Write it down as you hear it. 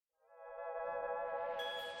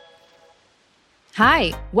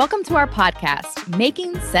Hi, welcome to our podcast,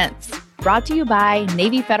 Making Sense, brought to you by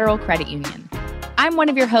Navy Federal Credit Union. I'm one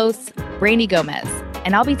of your hosts, Brandy Gomez,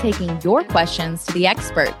 and I'll be taking your questions to the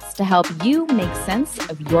experts to help you make sense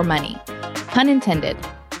of your money. Pun intended.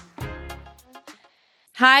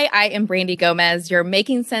 Hi, I am Brandy Gomez, your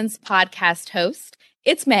Making Sense podcast host.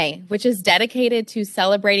 It's May, which is dedicated to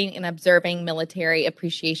celebrating and observing Military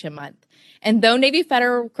Appreciation Month. And though Navy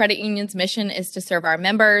Federal Credit Union's mission is to serve our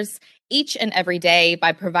members each and every day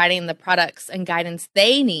by providing the products and guidance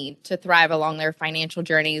they need to thrive along their financial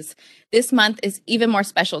journeys, this month is even more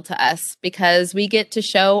special to us because we get to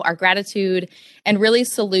show our gratitude and really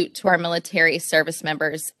salute to our military service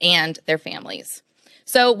members and their families.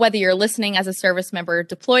 So whether you're listening as a service member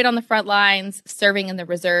deployed on the front lines, serving in the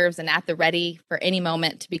reserves and at the ready for any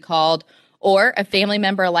moment to be called, or a family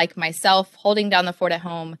member like myself holding down the fort at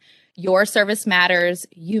home, your service matters,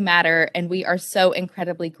 you matter, and we are so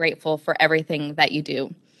incredibly grateful for everything that you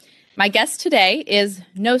do. My guest today is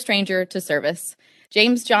no stranger to service.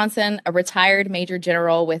 James Johnson, a retired Major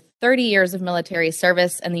General with 30 years of military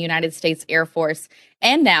service in the United States Air Force,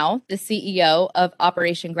 and now the CEO of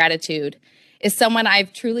Operation Gratitude, is someone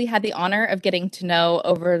I've truly had the honor of getting to know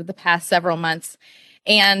over the past several months.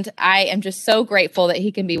 And I am just so grateful that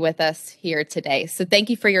he can be with us here today. So thank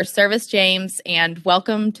you for your service, James, and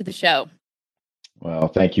welcome to the show. Well,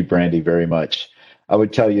 thank you, Brandy, very much. I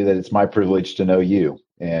would tell you that it's my privilege to know you,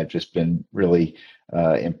 and I've just been really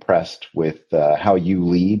impressed with how you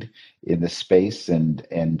lead in this space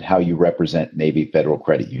and how you represent Navy Federal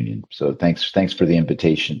Credit Union. So thanks for the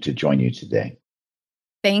invitation to join you today.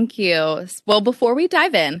 Thank you. Well, before we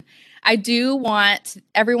dive in, I do want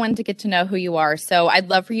everyone to get to know who you are. So I'd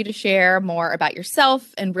love for you to share more about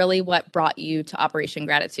yourself and really what brought you to Operation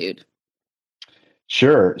Gratitude.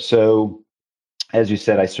 Sure. So as you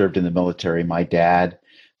said, I served in the military. My dad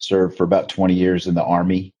served for about 20 years in the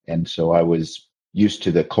Army. And so I was used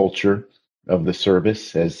to the culture of the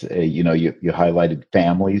service. As you highlighted,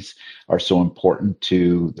 families are so important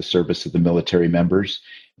to the service of the military members.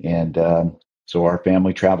 And so our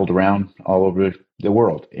family traveled around all over the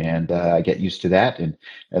world, and I get used to that. And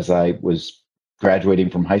as I was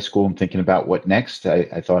graduating from high school and thinking about what next,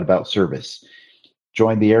 I thought about service.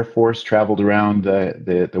 Joined the Air Force, traveled around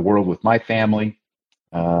the world with my family.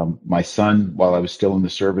 My son, while I was still in the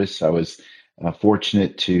service, I was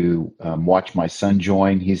fortunate to watch my son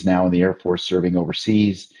join. He's now in the Air Force serving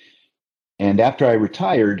overseas. And after I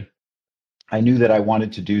retired, I knew that I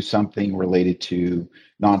wanted to do something related to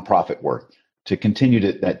nonprofit work, to continue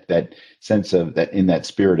to that sense of that, in that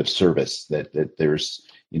spirit of service, that there's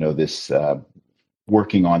this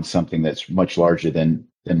working on something that's much larger than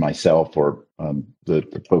myself or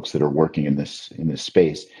the folks that are working in this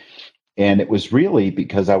space. And it was really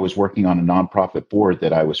because I was working on a nonprofit board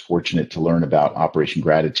that I was fortunate to learn about Operation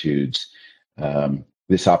Gratitude's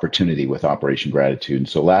this opportunity with Operation Gratitude. And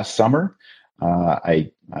so last summer,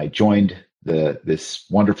 I joined this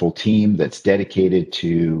wonderful team that's dedicated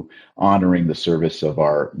to honoring the service of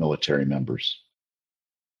our military members.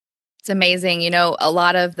 It's amazing. A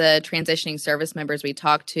lot of the transitioning service members we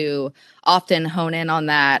talk to often hone in on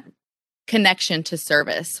that connection to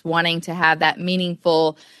service, wanting to have that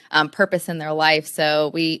meaningful purpose in their life. So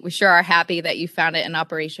we sure are happy that you found it in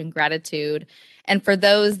Operation Gratitude. And for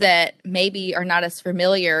those that maybe are not as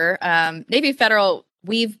familiar, Navy Federal,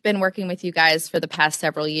 we've been working with you guys for the past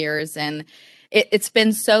several years, and it's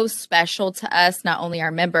been so special to us, not only our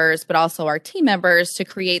members, but also our team members, to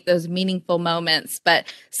create those meaningful moments.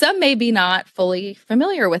 But some may be not fully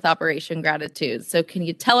familiar with Operation Gratitude. So can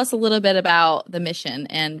you tell us a little bit about the mission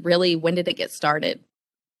and really when did it get started?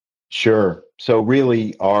 Sure. So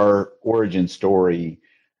really our origin story,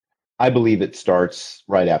 I believe it starts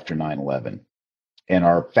right after 9/11. And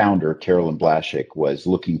our founder, Carolyn Blaszczyk, was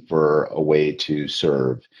looking for a way to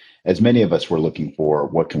serve, as many of us were looking for,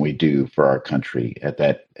 what can we do for our country at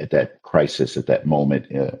that crisis, at that moment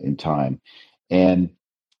in time. And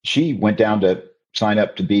she went down to sign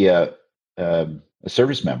up to be a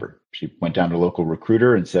service member. She went down to a local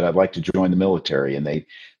recruiter and said, "I'd like to join the military." And they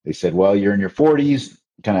said, "Well, you're in your 40s,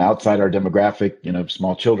 kind of outside our demographic,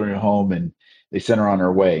 small children at home," and they sent her on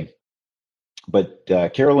her way. But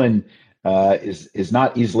Carolyn is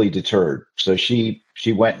not easily deterred. So she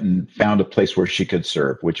went and found a place where she could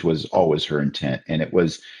serve, which was always her intent. And it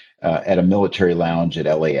was at a military lounge at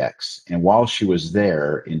LAX. And while she was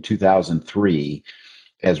there in 2003,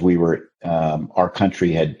 as our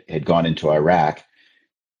country had gone into Iraq,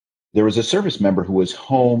 there was a service member who was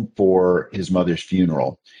home for his mother's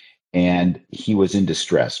funeral. And he was in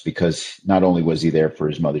distress because not only was he there for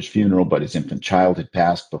his mother's funeral, but his infant child had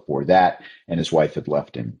passed before that, and his wife had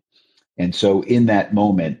left him. And so in that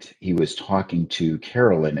moment, he was talking to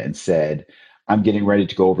Carolyn and said, I'm getting ready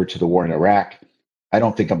to go over to the war in Iraq. I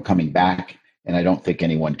don't think I'm coming back, and I don't think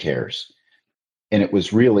anyone cares. And it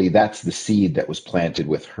was really, that's the seed that was planted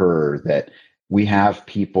with her, that we have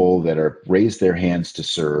people that are raised their hands to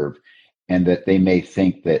serve, and that they may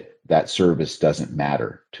think that that service doesn't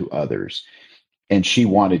matter to others. And she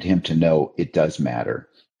wanted him to know it does matter.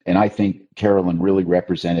 And I think Carolyn really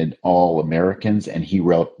represented all Americans, and he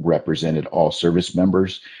represented all service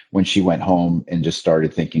members when she went home and just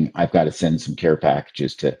started thinking, I've got to send some care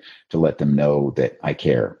packages to let them know that I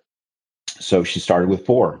care. So she started with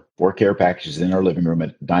four care packages in our living room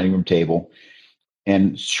at dining room table.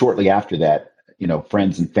 And shortly after that,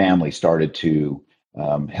 friends and family started to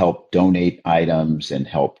help donate items and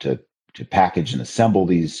help to package and assemble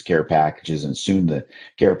these care packages. And soon the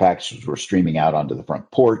care packages were streaming out onto the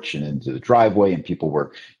front porch and into the driveway, and people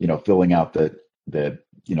were, filling out the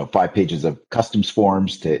 5 pages of customs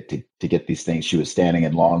forms to get these things. She was standing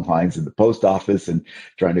in long lines in the post office and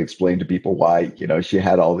trying to explain to people why, she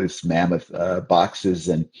had all these mammoth boxes,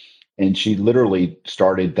 and she literally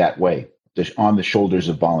started that way, on the shoulders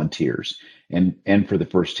of volunteers. And for the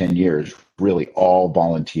first 10 years, really all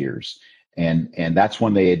volunteers. And that's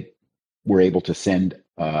when they were able to send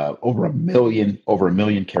over a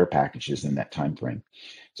million care packages in that time frame.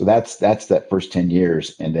 So that's that first 10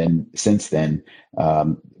 years. And then since then,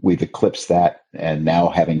 we've eclipsed that, and now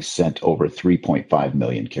having sent over 3.5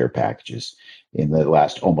 million care packages in the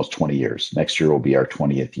last almost 20 years. Next year will be our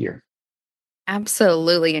 20th year.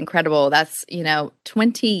 Absolutely incredible. That's,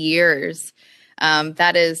 20 years.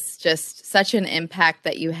 That is just such an impact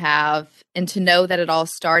that you have. And to know that it all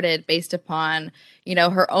started based upon,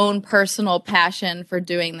 her own personal passion for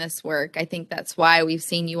doing this work. I think that's why we've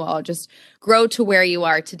seen you all just grow to where you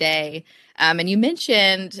are today. And you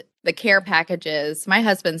mentioned the care packages. My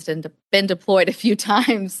husband's been deployed a few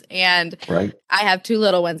times, and right. I have 2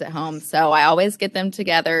 little ones at home. So I always get them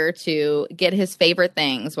together to get his favorite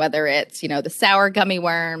things, whether it's, the sour gummy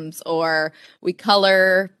worms, or we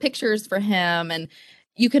color pictures for him. And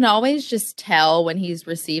you can always just tell when he's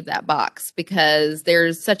received that box, because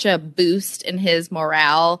there's such a boost in his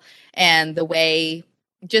morale, and the way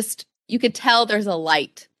just you could tell there's a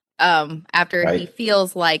light after right. he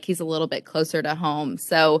feels like he's a little bit closer to home.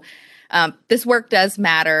 So this work does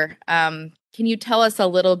matter. Can you tell us a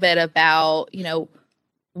little bit about,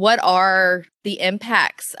 what are the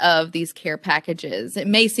impacts of these care packages? It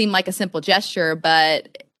may seem like a simple gesture,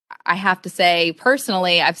 but I have to say,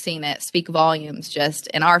 personally, I've seen it speak volumes just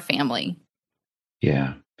in our family.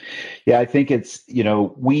 Yeah. Yeah, I think it's,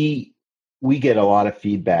 we get a lot of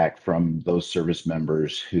feedback from those service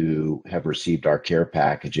members who have received our care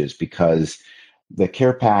packages, because the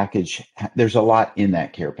care package, there's a lot in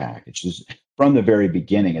that care package. From the very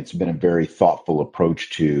beginning, it's been a very thoughtful approach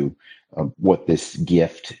to what this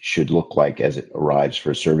gift should look like as it arrives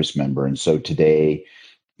for a service member. And so today,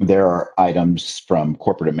 there are items from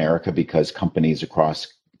corporate America, because companies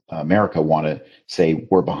across America want to say,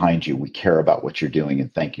 we're behind you, we care about what you're doing,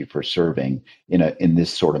 and thank you for serving in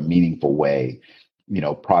this sort of meaningful way.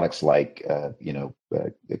 Products like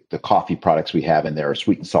the coffee products we have in there are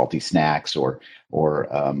sweet and salty snacks or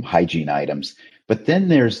hygiene items. But then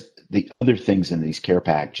there's the other things in these care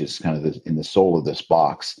packages, kind of in the soul of this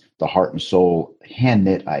box, the heart and soul hand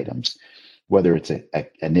knit items, whether it's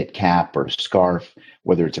a knit cap or a scarf,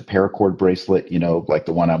 whether it's a paracord bracelet, like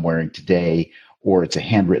the one I'm wearing today, or it's a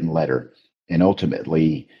handwritten letter. And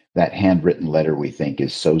ultimately, that handwritten letter, we think,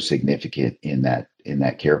 is so significant in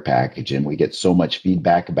that care package. And we get so much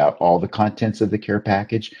feedback about all the contents of the care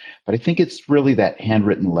package. But I think it's really that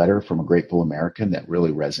handwritten letter from a grateful American that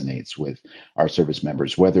really resonates with our service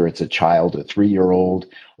members, whether it's a child, a 3-year-old,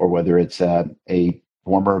 or whether it's a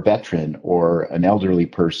former veteran or an elderly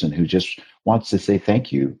person who just wants to say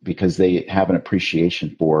thank you, because they have an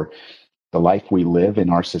appreciation for the life we live in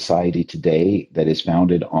our society today that is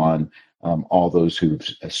founded on all those who've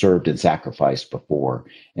served and sacrificed before.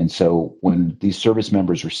 And so when these service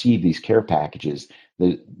members receive these care packages,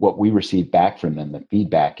 what we receive back from them, the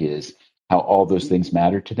feedback is how all those things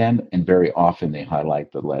matter to them. And very often they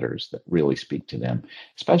highlight the letters that really speak to them,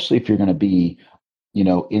 especially if you're going to be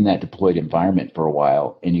in that deployed environment for a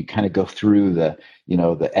while, and you kind of go through the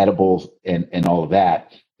edibles and all of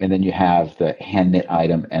that. And then you have the hand knit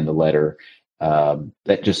item and the letter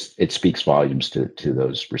that just, it speaks volumes to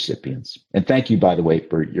those recipients. And thank you, by the way,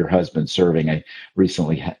 for your husband serving. I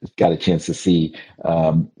recently got a chance to see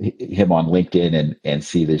him on LinkedIn and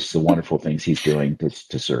see the wonderful things he's doing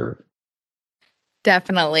to serve.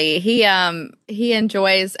 Definitely. He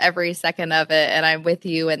enjoys every second of it, and I'm with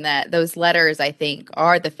you in that those letters I think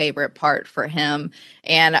are the favorite part for him.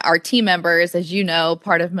 And our team members, as you know,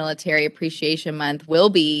 part of Military Appreciation Month will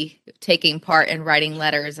be taking part in writing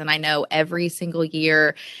letters, and I know every single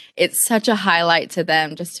year it's such a highlight to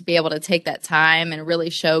them just to be able to take that time and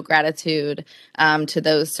really show gratitude to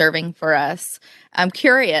those serving for us. I'm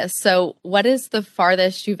curious, so what is the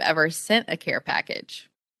farthest you've ever sent a care package?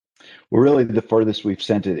 Well, really, the furthest we've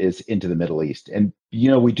sent it is into the Middle East. And,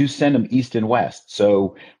 we do send them east and west.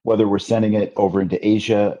 So whether we're sending it over into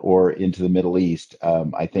Asia or into the Middle East,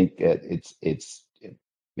 I think it's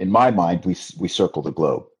in my mind, we circle the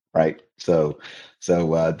globe, right? So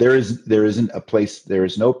there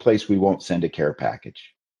is no place we won't send a care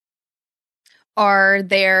package. Are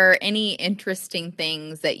there any interesting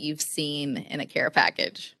things that you've seen in a care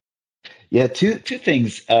package? Yeah, two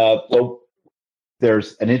things. Well,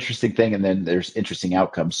 there's an interesting thing and then there's interesting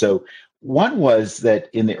outcomes. So one was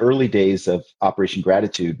that in the early days of Operation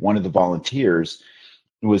Gratitude, one of the volunteers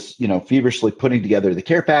was, feverishly putting together the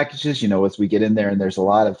care packages, as we get in there and there's a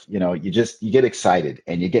lot of, you get excited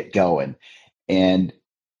and you get going. And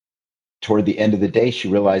toward the end of the day, she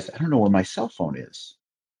realized, I don't know where my cell phone is.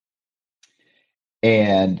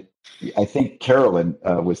 And I think Carolyn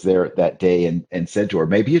was there that day and said to her,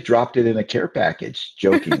 maybe you dropped it in a care package,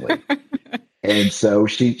 jokingly. And so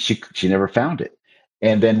she never found it.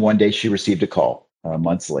 And then one day she received a call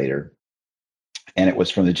months later, and it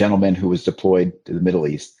was from the gentleman who was deployed to the Middle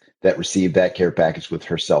East that received that care package with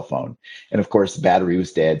her cell phone. And of course, the battery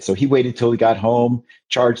was dead. So he waited till he got home,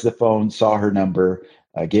 charged the phone, saw her number,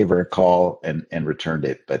 gave her a call, and returned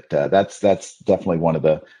it. But that's definitely one of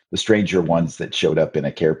the stranger ones that showed up in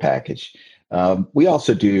a care package. We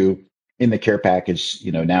also do in the care package,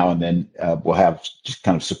 now and then we'll have just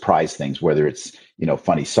kind of surprise things, whether it's,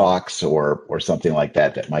 funny socks or something like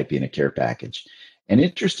that might be in a care package. And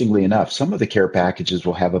interestingly enough, some of the care packages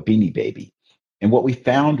will have a Beanie Baby. And what we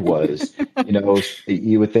found was,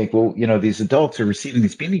 you would think, well, these adults are receiving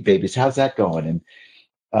these Beanie Babies. How's that going?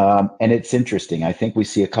 And it's interesting. I think we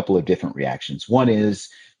see a couple of different reactions. One is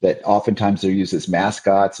that oftentimes they're used as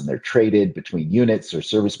mascots and they're traded between units or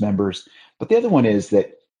service members. But the other one is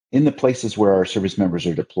that in the places where our service members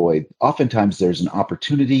are deployed, oftentimes there's an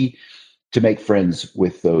opportunity to make friends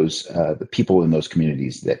with those the people in those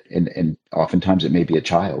communities and oftentimes it may be a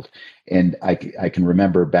child. And I can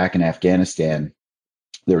remember back in Afghanistan,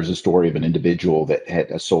 there was a story of an individual that had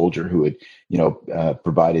a soldier who had,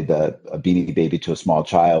 provided a Beanie Baby to a small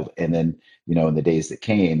child. And then, in the days that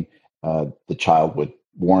came, the child would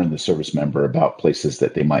warn the service member about places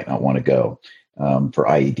that they might not want to go for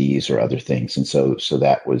IEDs or other things. And so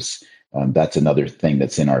that was, that's another thing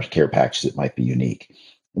that's in our care package that might be unique.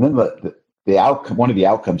 And then the outcome, one of the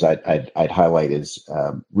outcomes I'd highlight is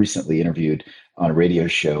recently interviewed on a radio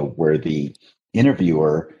show where the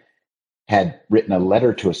interviewer had written a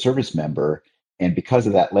letter to a service member, and because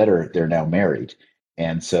of that letter, they're now married.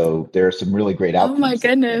 And so there are some really great Oh my outcomes that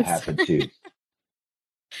goodness. happen too.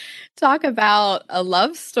 Talk about a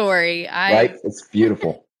love story. Right? It's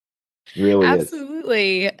beautiful. It really is.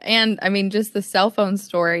 Absolutely. And I mean, just the cell phone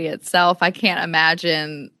story itself, I can't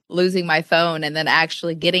imagine losing my phone and then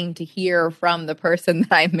actually getting to hear from the person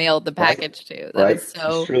that I mailed the Right? package to. That Right? is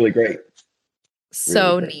so, It's really great. Really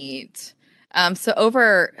so great. neat.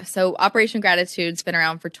 So Operation Gratitude's been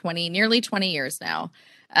around for nearly 20 years now.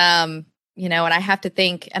 And I have to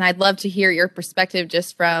think, and I'd love to hear your perspective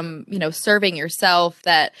just from, serving yourself,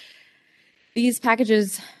 that these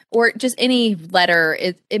packages or just any letter,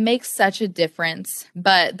 it makes such a difference.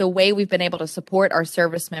 But the way we've been able to support our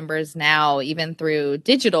service members now, even through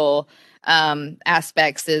digital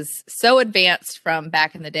aspects, is so advanced from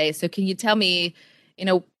back in the day. So can you tell me,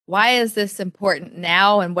 why is this important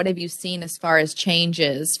now? And what have you seen as far as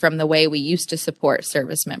changes from the way we used to support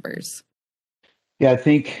service members? Yeah, I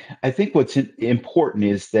think what's important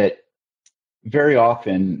is that very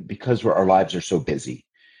often, because our lives are so busy,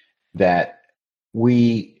 that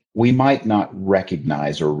we might not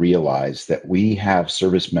recognize or realize that we have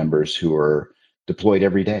service members who are deployed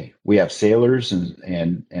every day. We have sailors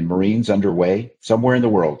and Marines underway somewhere in the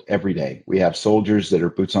world every day. We have soldiers that are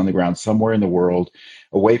boots on the ground somewhere in the world,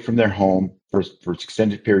 away from their home for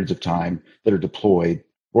extended periods of time, that are deployed,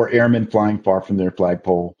 or airmen flying far from their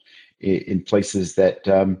flagpole in places that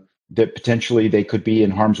that potentially they could be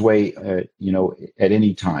in harm's way, at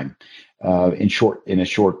any time, in a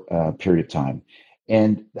short period of time.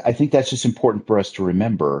 And I think that's just important for us to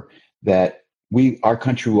remember that our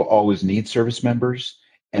country will always need service members,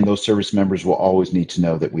 and those service members will always need to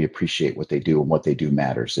know that we appreciate what they do and what they do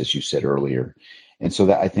matters, as you said earlier. And so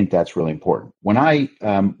that I think that's really important. When I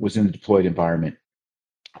was in the deployed environment,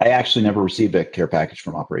 I actually never received a care package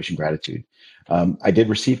from Operation Gratitude. I did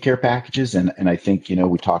receive care packages, and I think,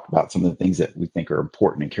 we talked about some of the things that we think are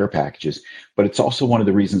important in care packages, but it's also one of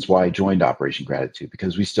the reasons why I joined Operation Gratitude,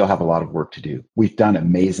 because we still have a lot of work to do. We've done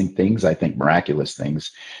amazing things, I think miraculous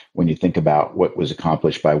things, when you think about what was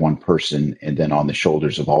accomplished by one person and then on the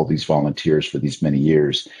shoulders of all these volunteers for these many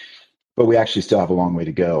years. But we actually still have a long way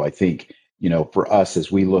to go. I think, for us,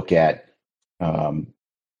 as we look at, um,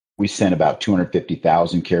 we sent about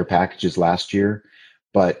 250,000 care packages last year.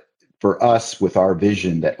 But for us, with our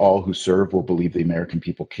vision that all who serve will believe the American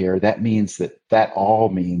people care, that means that all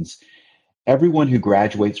means everyone who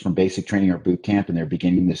graduates from basic training or boot camp and they're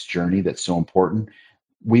beginning this journey that's so important,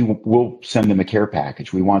 we will send them a care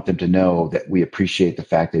package. We want them to know that we appreciate the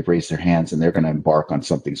fact they've raised their hands and they're going to embark on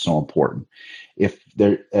something so important. If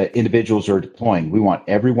they're individuals are deploying, we want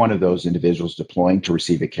every one of those individuals deploying to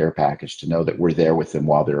receive a care package, to know that we're there with them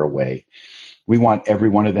while they're away. We want every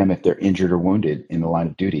one of them, if they're injured or wounded in the line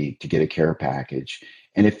of duty, to get a care package.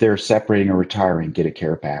 And if they're separating or retiring, get a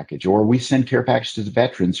care package. Or we send care packages to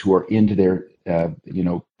veterans who are into their,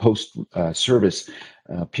 post service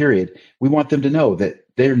period. We want them to know that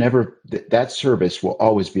that service will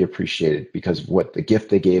always be appreciated because of what the gift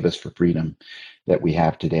they gave us for freedom that we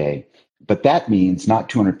have today. But that means not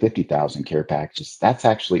 250,000 care packages. That's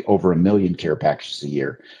actually over 1 million care packages a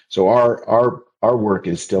year. So our work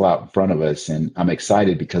is still out in front of us, and I'm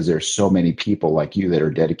excited because there's so many people like you that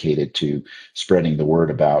are dedicated to spreading the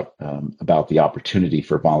word about the opportunity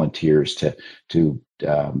for volunteers to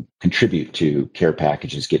contribute to care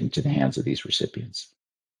packages getting to the hands of these recipients.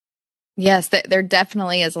 Yes, there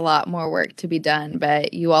definitely is a lot more work to be done,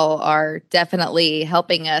 but you all are definitely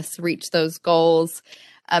helping us reach those goals.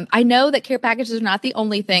 I know that care packages are not the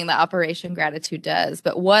only thing that Operation Gratitude does,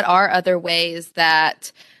 but what are other ways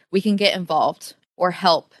that we can get involved or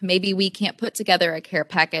help? Maybe we can't put together a care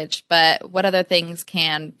package, but what other things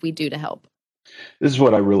can we do to help? This is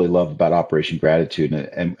what I really love about Operation Gratitude,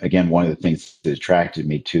 and again, one of the things that attracted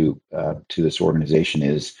me to this organization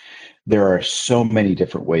is there are so many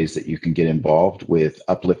different ways that you can get involved with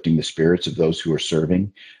uplifting the spirits of those who are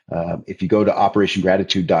serving. If you go to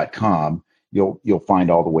operationgratitude.com, you'll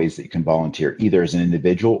find all the ways that you can volunteer, either as an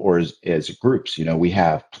individual or as groups. We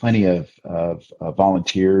have plenty of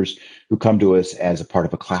volunteers who come to us as a part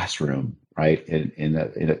of a classroom, right? In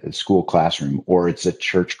a school classroom, or it's a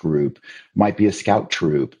church group, might be a scout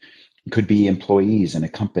troop, could be employees in a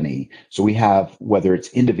company. So we have, whether it's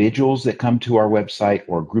individuals that come to our website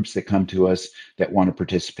or groups that come to us that want to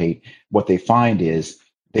participate, what they find is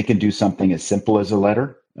they can do something as simple as a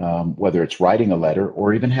letter, whether it's writing a letter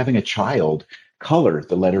or even having a child color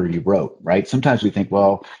the letter you wrote, right? Sometimes we think,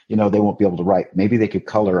 well, they won't be able to write. Maybe they could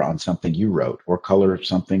color on something you wrote or color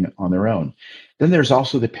something on their own. Then there's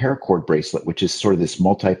also the paracord bracelet, which is sort of this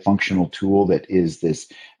multifunctional tool that is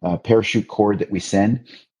this parachute cord that we send.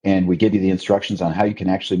 And we give you the instructions on how you can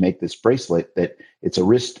actually make this bracelet, that it's a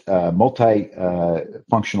wrist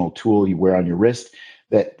functional tool you wear on your wrist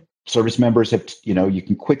that service members have, you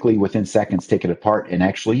can quickly within seconds take it apart and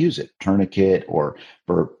actually use it, tourniquet or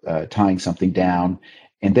for tying something down.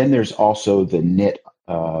 And then there's also the knit,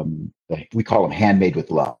 we call them handmade with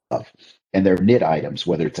love. And they're knit items,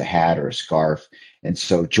 whether it's a hat or a scarf. And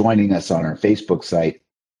so joining us on our Facebook site,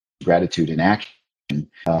 Gratitude in Action,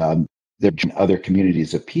 there are other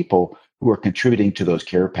communities of people who are contributing to those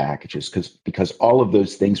care packages, because all of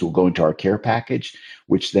those things will go into our care package,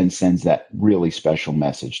 which then sends that really special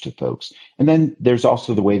message to folks. And then there's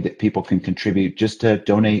also the way that people can contribute just to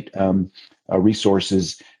donate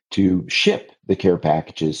resources to ship the care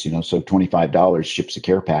packages. So $25 ships a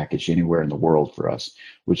care package anywhere in the world for us,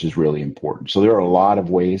 which is really important. So there are a lot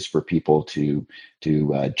of ways for people to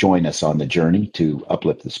join us on the journey to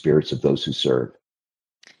uplift the spirits of those who serve.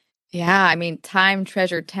 Yeah, I mean, time,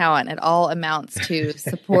 treasure, talent, it all amounts to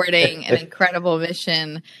supporting an incredible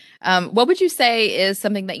mission. What would you say is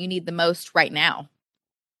something that you need the most right now?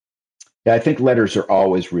 Yeah, I think letters are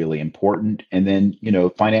always really important. And then,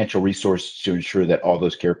 financial resources to ensure that all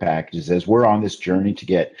those care packages, as we're on this journey to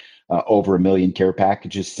get over 1 million care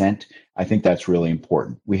packages sent, I think that's really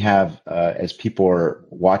important. We have, as people are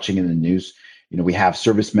watching in the news, we have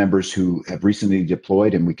service members who have recently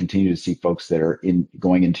deployed, and we continue to see folks that are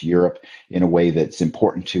going into Europe in a way that's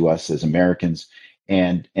important to us as Americans.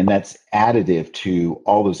 And that's additive to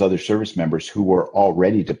all those other service members who were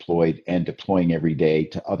already deployed and deploying every day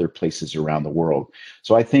to other places around the world.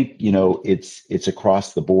 So I think, it's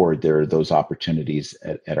across the board. There are those opportunities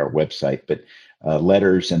at our website, but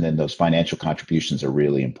letters and then those financial contributions are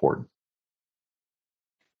really important.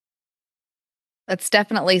 That's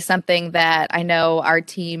definitely something that I know our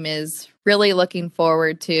team is really looking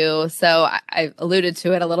forward to. So I alluded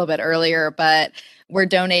to it a little bit earlier, but we're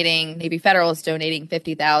donating, Navy Federal is donating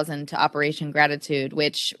 50,000 to Operation Gratitude,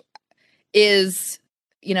 which is,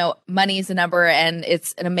 money's a number and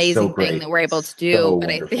it's an So amazing thing great. that we're able to do. So But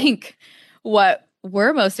I wonderful. think what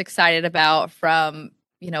we're most excited about from,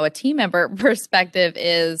 a team member perspective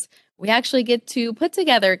is we actually get to put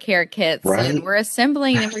together care kits and Right? we're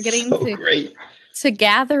assembling and we're That's getting so great. to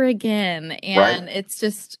gather again. Right? And it's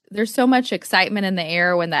just, there's so much excitement in the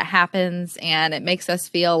air when that happens. And it makes us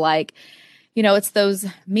feel like, it's those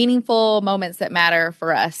meaningful moments that matter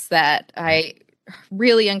for us that I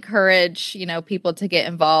really encourage, people to get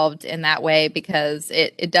involved in that way because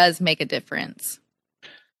it does make a difference.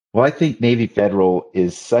 Well, I think Navy Federal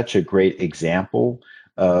is such a great example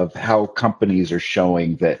of how companies are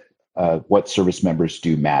showing that what service members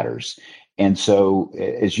do matters. And so,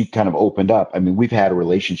 as you kind of opened up, I mean, we've had a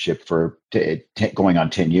relationship for going on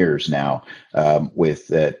 10 years now with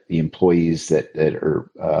the employees that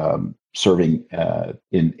are serving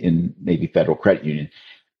in Navy Federal Credit Union.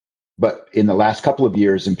 But in the last couple of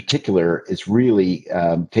years, in particular, it's really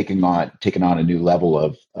taken on a new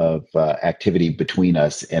level of activity between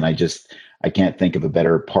us. And I can't think of a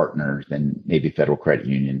better partner than Navy Federal Credit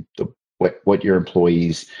Union. What your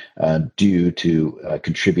employees do to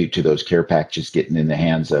contribute to those care packages getting in the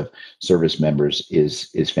hands of service members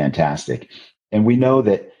is fantastic. And we know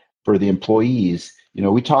that for the employees,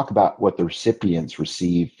 we talk about what the recipients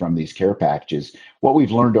receive from these care packages. What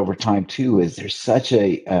we've learned over time too is there's such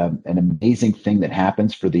an amazing thing that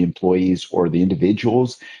happens for the employees or the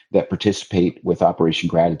individuals that participate with Operation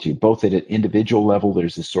Gratitude. Both at an individual level,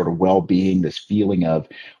 there's this sort of well-being, this feeling of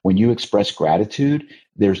when you express gratitude,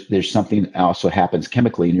 there's something that also happens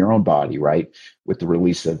chemically in your own body, right, with the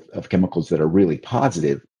release of chemicals that are really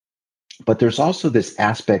positive. But there's also this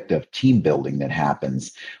aspect of team building that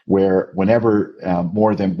happens where whenever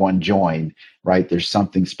more than one join, right, there's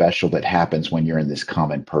something special that happens when you're in this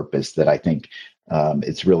common purpose that I think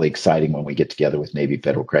it's really exciting when we get together with Navy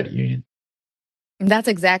Federal Credit Union. That's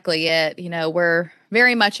exactly it. We're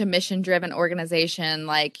very much a mission driven organization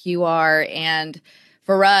like you are. And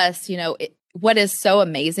for us, what is so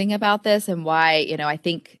amazing about this and why, I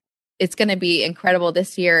think it's going to be incredible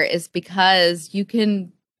this year is because you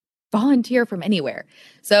can volunteer from anywhere.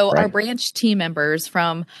 So our Right. branch team members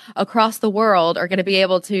from across the world are going to be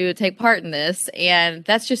able to take part in this. And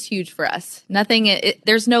that's just huge for us.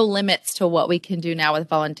 There's no limits to what we can do now with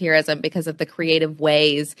volunteerism because of the creative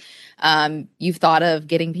ways you've thought of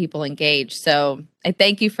getting people engaged. So I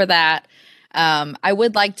thank you for that. I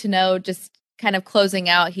would like to know, just kind of closing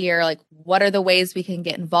out here, like what are the ways we can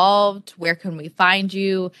get involved? Where can we find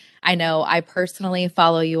you? I know I personally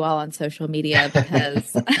follow you all on social media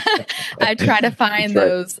because I try to That's find right.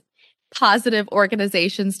 those positive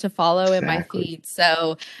organizations to follow in my Exactly. feed.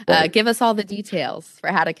 So Right. give us all the details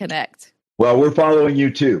for how to connect. Well, we're following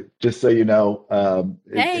you too, just so you know.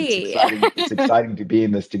 It's Hey. exciting. It's exciting to be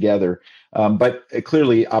in this together. But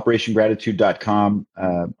clearly, OperationGratitude.com,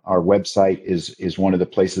 our website is one of the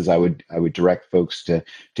places I would direct folks to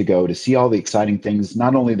go to see all the exciting things,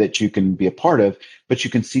 not only that you can be a part of, but you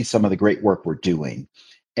can see some of the great work we're doing.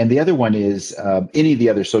 And the other one is any of the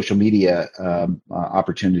other social media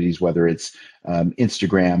opportunities, whether it's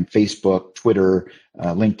Instagram, Facebook, Twitter,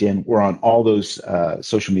 LinkedIn. We're on all those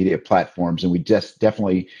social media platforms, and we just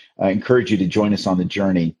definitely encourage you to join us on the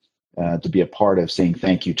journey to be a part of saying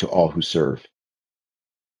thank you to all who serve.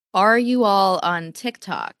 Are you all on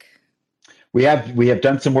TikTok? We have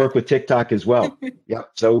done some work with TikTok as well.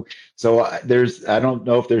 Yep. So there's I don't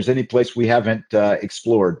know if there's any place we haven't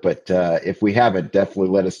explored, but if we haven't, definitely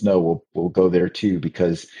let us know. We'll go there too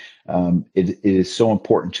because it is so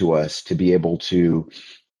important to us to be able to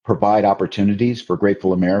provide opportunities for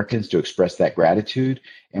grateful Americans to express that gratitude,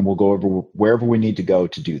 and we'll go over wherever we need to go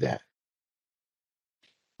to do that.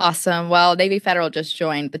 Awesome. Well, Navy Federal just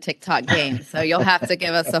joined the TikTok game, so you'll have to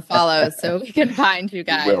give us a follow so we can find you We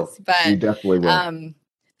guys. will. We But definitely will.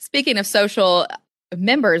 speaking of social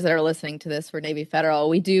members that are listening to this for Navy Federal,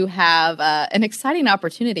 we do have an exciting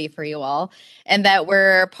opportunity for you all, and that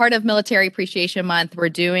we're part of Military Appreciation Month. We're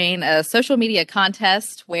doing a social media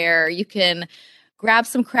contest where you can grab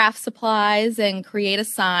some craft supplies and create a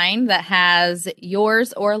sign that has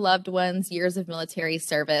yours or loved ones' years of military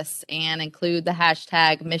service and include the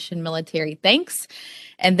hashtag Mission Military Thanks.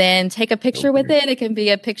 And then take a So picture with great. it. It can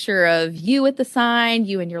be a picture of you with the sign,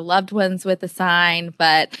 you and your loved ones with the sign,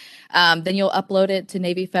 but then you'll upload it to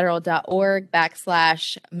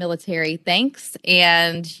NavyFederal.org/military thanks.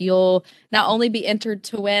 And you'll not only be entered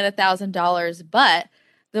to win $1,000, but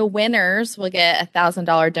the winners will get a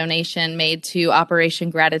 $1,000 donation made to Operation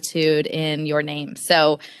Gratitude in your name.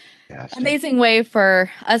 So amazing way for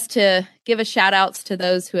us to give a shout outs to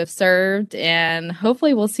those who have served, and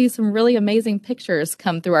hopefully we'll see some really amazing pictures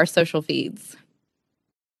come through our social feeds.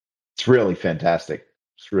 It's really fantastic.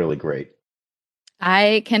 It's really great.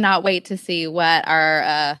 I cannot wait to see what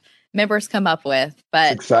our members come up with.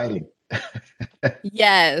 But it's exciting.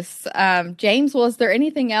 Yes. James, is there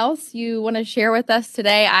anything else you want to share with us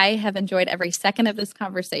today? I have enjoyed every second of this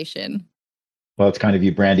conversation. Well, it's kind of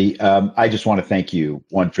you, Brandy. I just want to thank you,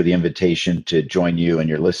 one, for the invitation to join you and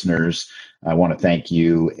your listeners. I want to thank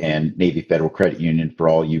you and Navy Federal Credit Union for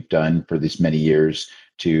all you've done for this many years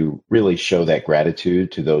to really show that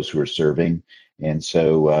gratitude to those who are serving. And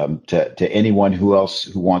so to anyone who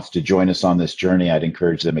wants to join us on this journey, I'd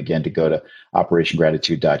encourage them again to go to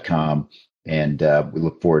operationgratitude.com. And we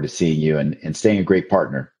look forward to seeing you and staying a great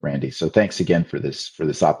partner, Brandy. So thanks again for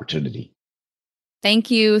this opportunity.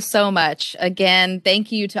 Thank you so much. Again,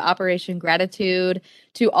 thank you to Operation Gratitude,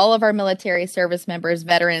 to all of our military service members,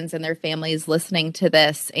 veterans, and their families listening to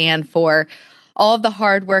this, and for all of the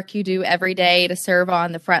hard work you do every day to serve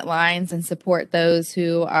on the front lines and support those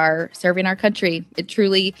who are serving our country. It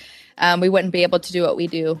truly, we wouldn't be able to do what we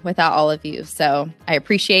do without all of you. So I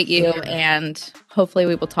appreciate you, and hopefully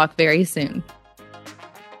we will talk very soon.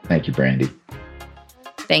 Thank you, Brandy.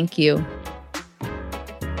 Thank you.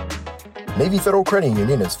 Navy Federal Credit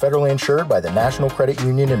Union is federally insured by the National Credit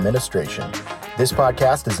Union Administration. This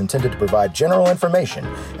podcast is intended to provide general information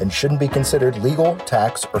and shouldn't be considered legal,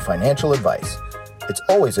 tax, or financial advice. It's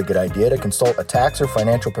always a good idea to consult a tax or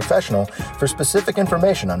financial professional for specific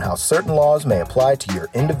information on how certain laws may apply to your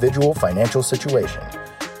individual financial situation.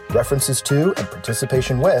 References to and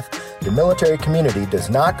participation with the military community does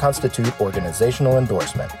not constitute organizational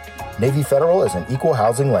endorsement. Navy Federal is an equal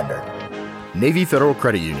housing lender. Navy Federal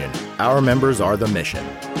Credit Union. Our members are the mission.